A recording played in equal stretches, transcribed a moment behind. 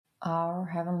Our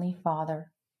Heavenly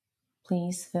Father,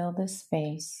 please fill this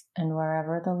space and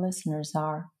wherever the listeners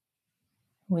are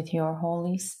with your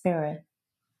Holy Spirit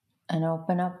and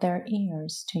open up their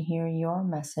ears to hear your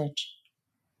message.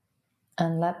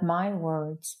 And let my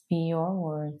words be your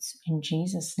words in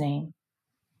Jesus' name.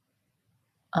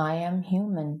 I am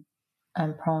human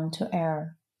and prone to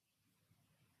error.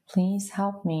 Please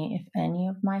help me if any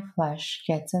of my flesh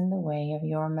gets in the way of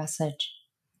your message,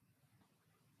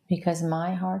 because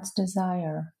my heart's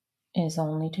desire is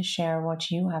only to share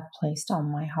what you have placed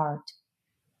on my heart.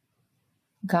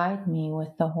 Guide me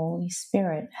with the Holy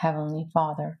Spirit, Heavenly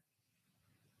Father.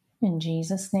 In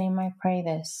Jesus' name I pray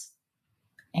this.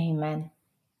 Amen.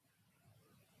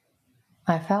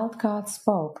 I felt God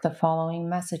spoke the following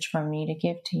message for me to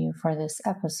give to you for this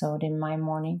episode in my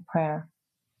morning prayer.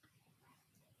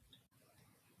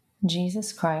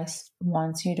 Jesus Christ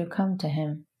wants you to come to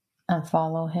Him and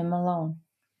follow Him alone,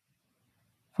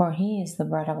 for He is the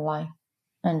bread of life,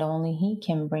 and only He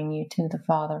can bring you to the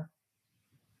Father.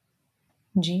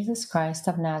 Jesus Christ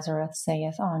of Nazareth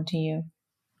saith unto you,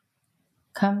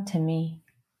 Come to me,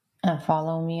 and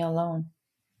follow me alone,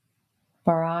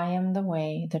 for I am the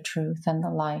way, the truth, and the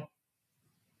life,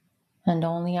 and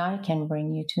only I can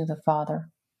bring you to the Father.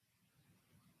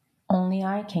 Only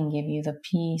I can give you the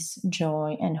peace,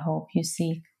 joy, and hope you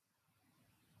seek.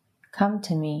 Come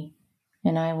to me,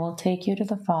 and I will take you to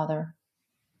the Father,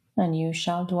 and you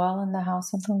shall dwell in the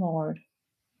house of the Lord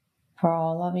for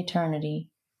all of eternity.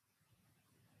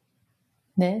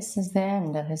 This is the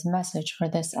end of his message for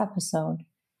this episode.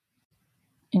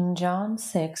 In John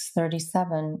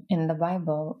 6:37 in the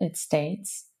Bible, it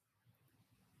states,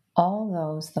 All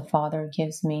those the Father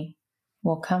gives me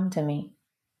will come to me,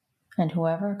 and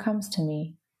whoever comes to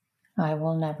me, I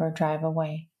will never drive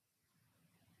away.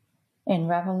 In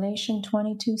Revelation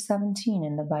 22:17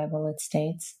 in the Bible, it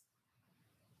states,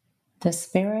 The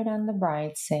Spirit and the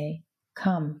bride say,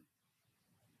 Come,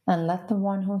 and let the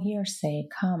one who hears say,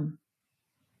 Come.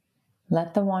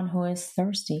 Let the one who is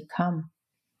thirsty come,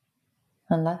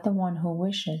 and let the one who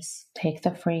wishes take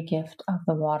the free gift of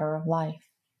the water of life.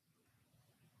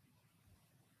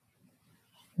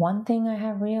 One thing I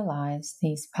have realized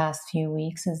these past few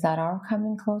weeks is that our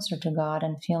coming closer to God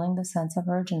and feeling the sense of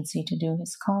urgency to do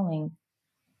His calling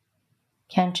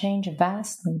can change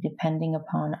vastly depending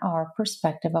upon our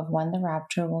perspective of when the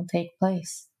rapture will take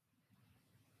place.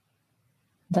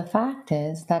 The fact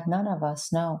is that none of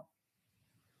us know.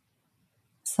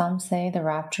 Some say the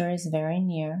rapture is very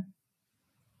near.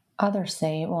 Others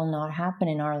say it will not happen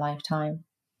in our lifetime.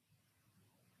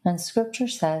 And Scripture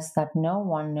says that no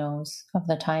one knows of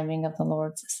the timing of the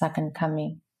Lord's second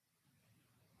coming.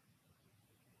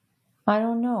 I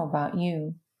don't know about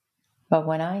you, but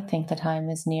when I think the time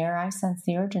is near, I sense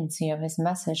the urgency of His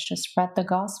message to spread the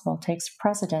gospel takes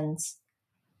precedence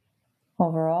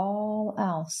over all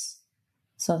else,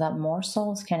 so that more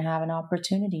souls can have an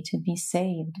opportunity to be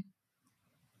saved.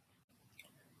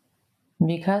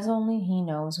 Because only He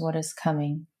knows what is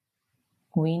coming,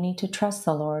 we need to trust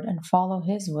the Lord and follow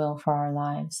His will for our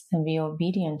lives and be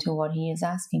obedient to what He is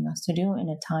asking us to do in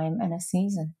a time and a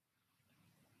season.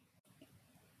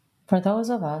 For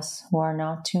those of us who are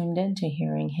not tuned into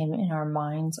hearing Him in our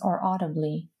minds or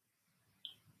audibly,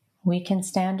 we can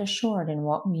stand assured in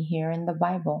what we hear in the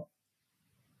Bible,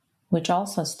 which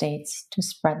also states to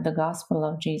spread the gospel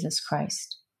of Jesus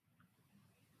Christ.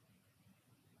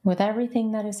 With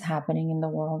everything that is happening in the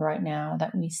world right now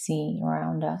that we see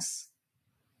around us,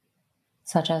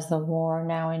 such as the war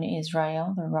now in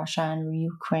Israel, the Russia and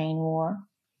Ukraine war,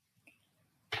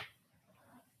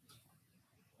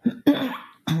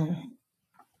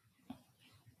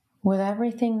 with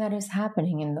everything that is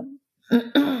happening in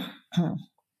the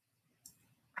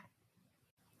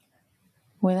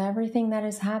with everything that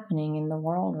is happening in the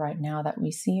world right now that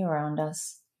we see around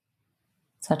us,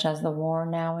 such as the war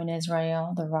now in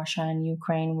Israel, the Russia and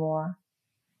Ukraine war,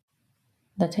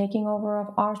 the taking over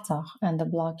of Artsakh and the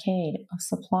blockade of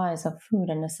supplies of food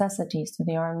and necessities to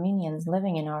the Armenians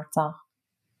living in Artsakh,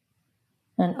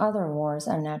 and other wars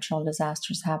and natural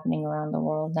disasters happening around the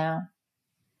world now.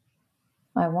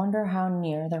 I wonder how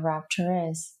near the rapture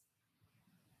is.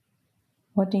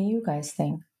 What do you guys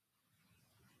think?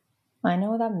 I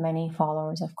know that many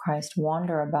followers of Christ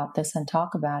wonder about this and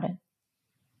talk about it.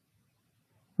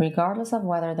 Regardless of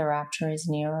whether the rapture is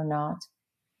near or not,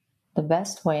 the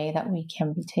best way that we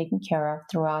can be taken care of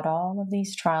throughout all of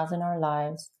these trials in our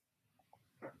lives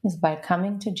is by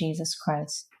coming to Jesus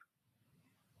Christ.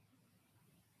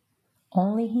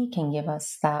 Only He can give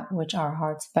us that which our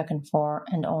hearts beckon for,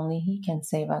 and only He can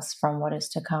save us from what is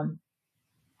to come.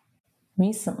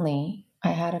 Recently,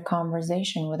 I had a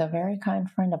conversation with a very kind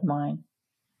friend of mine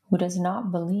who does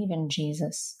not believe in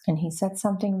Jesus, and he said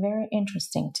something very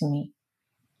interesting to me.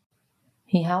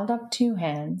 He held up two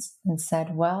hands and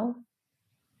said, "Well,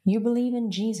 you believe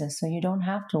in Jesus, so you don't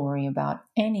have to worry about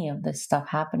any of this stuff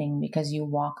happening because you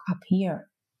walk up here.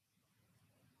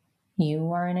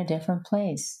 You are in a different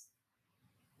place."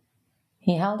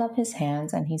 He held up his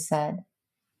hands and he said,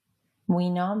 "We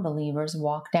non-believers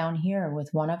walk down here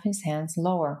with one of his hands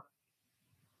lower,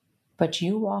 but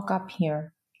you walk up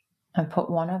here and put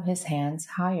one of his hands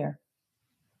higher."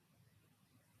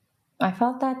 I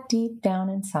felt that deep down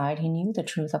inside he knew the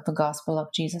truth of the gospel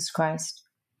of Jesus Christ,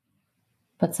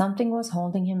 but something was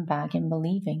holding him back in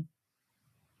believing.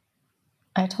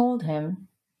 I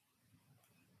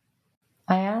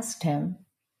asked him,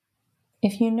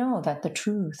 "If you know that the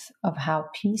truth of how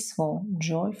peaceful,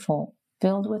 joyful,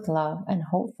 filled with love, and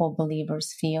hopeful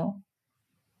believers feel,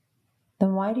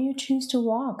 then why do you choose to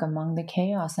walk among the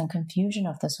chaos and confusion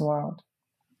of this world?"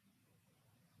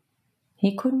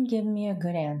 He couldn't give me a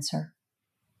good answer.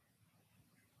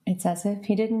 It's as if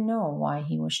he didn't know why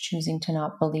he was choosing to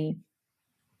not believe.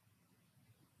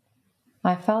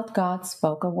 I felt God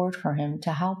spoke a word for him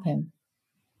to help him,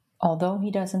 although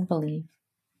he doesn't believe.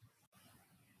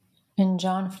 In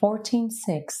John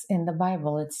 14:6 in the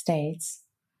Bible it states,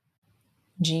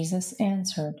 Jesus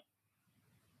answered,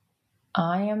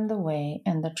 "I am the way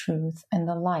and the truth and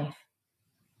the life.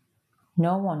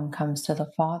 No one comes to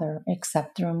the Father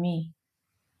except through me."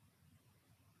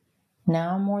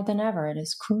 Now more than ever, it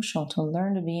is crucial to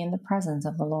learn to be in the presence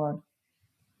of the Lord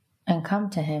and come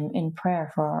to Him in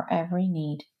prayer for our every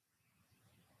need.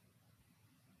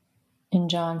 In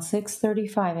John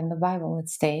 6:35 in the Bible it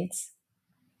states,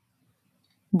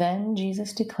 "Then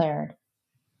Jesus declared,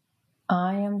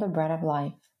 I am the bread of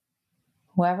life.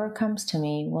 Whoever comes to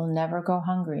me will never go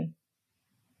hungry,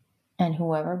 and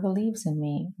whoever believes in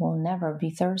me will never be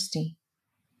thirsty."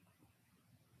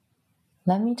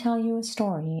 Let me tell you a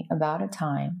story about a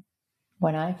time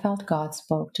when I felt God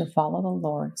spoke to follow the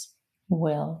Lord's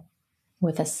will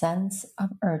with a sense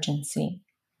of urgency,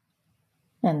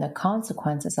 and the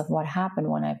consequences of what happened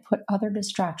when I put other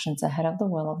distractions ahead of the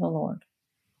will of the Lord.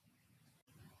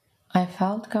 I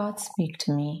felt God speak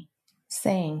to me,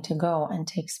 saying to go and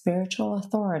take spiritual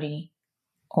authority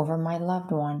over my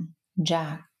loved one,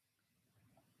 Jack,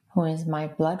 who is my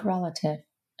blood relative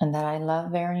and that I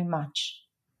love very much.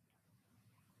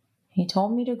 He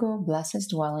told me to go bless his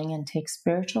dwelling and take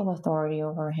spiritual authority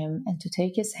over him, and to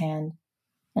take his hand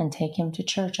and take him to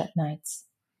church at nights.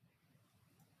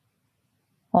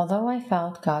 Although I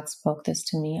felt God spoke this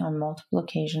to me on multiple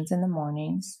occasions in the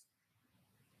mornings,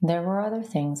 there were other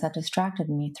things that distracted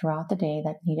me throughout the day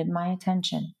that needed my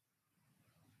attention,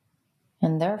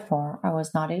 and therefore I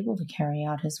was not able to carry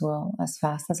out His will as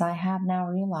fast as I have now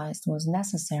realized was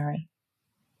necessary.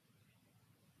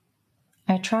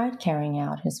 I tried carrying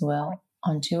out His will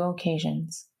on 2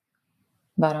 occasions,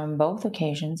 but on both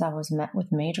occasions I was met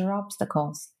with major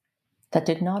obstacles that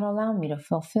did not allow me to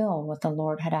fulfill what the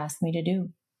Lord had asked me to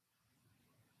do.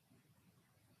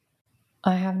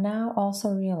 I have now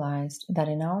also realized that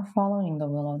in our following the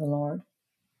will of the Lord,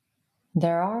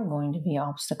 there are going to be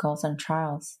obstacles and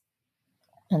trials,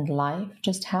 and life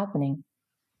just happening,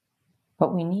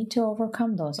 but we need to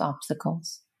overcome those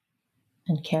obstacles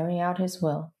and carry out His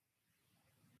will.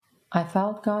 I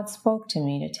felt God spoke to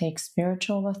me to take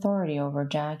spiritual authority over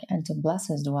Jack and to bless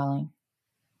his dwelling,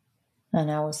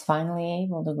 and I was finally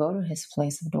able to go to his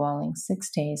place of dwelling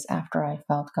 6 days after I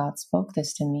felt God spoke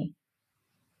this to me,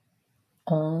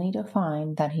 only to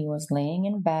find that he was laying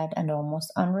in bed and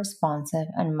almost unresponsive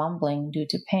and mumbling due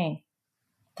to pain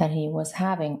that he was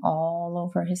having all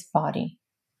over his body.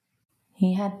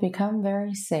 He had become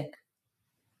very sick.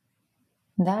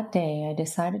 That day I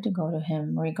decided to go to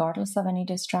him regardless of any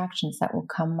distractions that would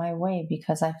come my way,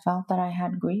 because I felt that I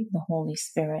had grieved the Holy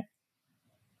Spirit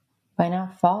by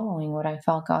not following what I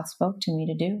felt God spoke to me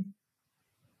to do.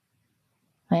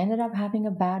 I ended up having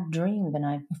a bad dream the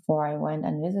night before I went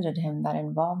and visited him that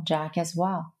involved Jack as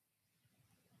well.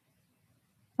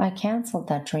 I canceled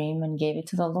that dream and gave it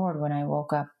to the Lord when I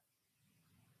woke up.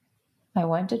 I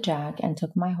went to Jack and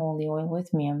took my holy oil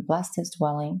with me and blessed his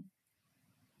dwelling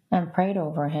and prayed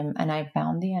over him, and I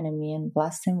bound the enemy and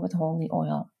blessed him with holy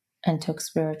oil and took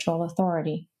spiritual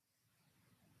authority.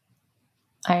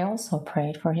 I also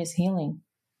prayed for his healing.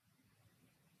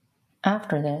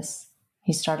 After this,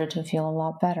 he started to feel a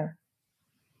lot better.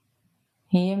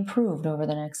 He improved over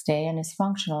the next day and is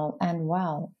functional and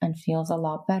well and feels a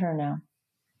lot better now.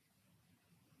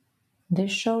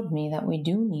 This showed me that we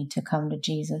do need to come to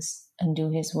Jesus and do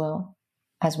His will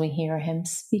as we hear Him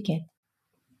speak it.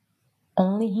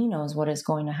 Only He knows what is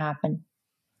going to happen,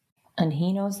 and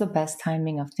He knows the best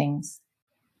timing of things.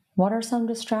 What are some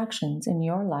distractions in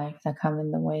your life that come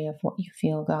in the way of what you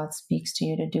feel God speaks to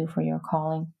you to do for your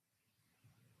calling?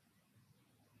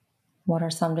 What are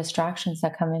some distractions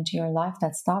that come into your life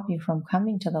that stop you from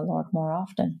coming to the Lord more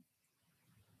often?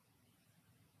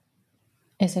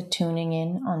 Is it tuning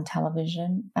in on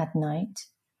television at night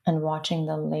and watching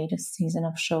the latest season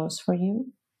of shows for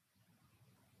you?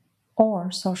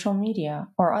 Or social media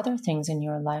or other things in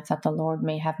your life that the Lord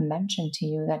may have mentioned to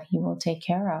you that He will take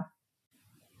care of,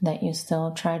 that you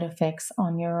still try to fix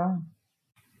on your own?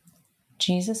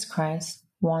 Jesus Christ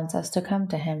wants us to come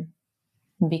to Him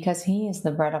because He is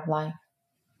the bread of life,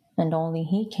 and only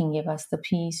He can give us the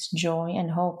peace, joy,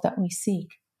 and hope that we seek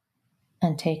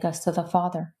and take us to the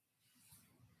Father.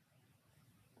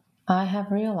 I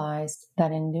have realized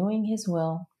that in doing His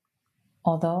will,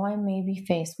 although I may be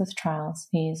faced with trials,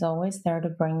 He is always there to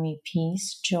bring me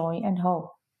peace, joy, and hope.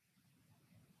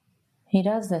 He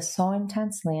does this so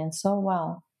intensely and so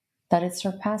well that it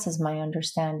surpasses my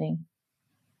understanding,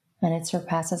 and it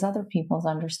surpasses other people's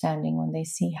understanding when they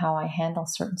see how I handle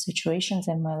certain situations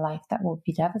in my life that will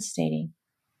be devastating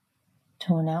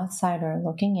to an outsider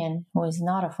looking in who is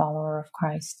not a follower of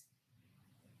Christ.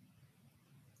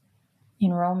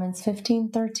 In Romans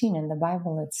 15:13 in the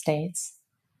Bible it states,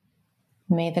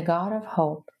 "May the God of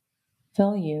hope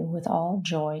fill you with all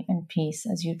joy and peace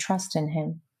as you trust in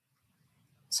Him,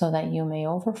 so that you may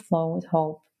overflow with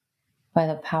hope by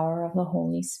the power of the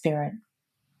Holy Spirit."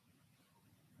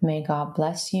 May God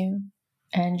bless you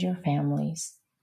and your families.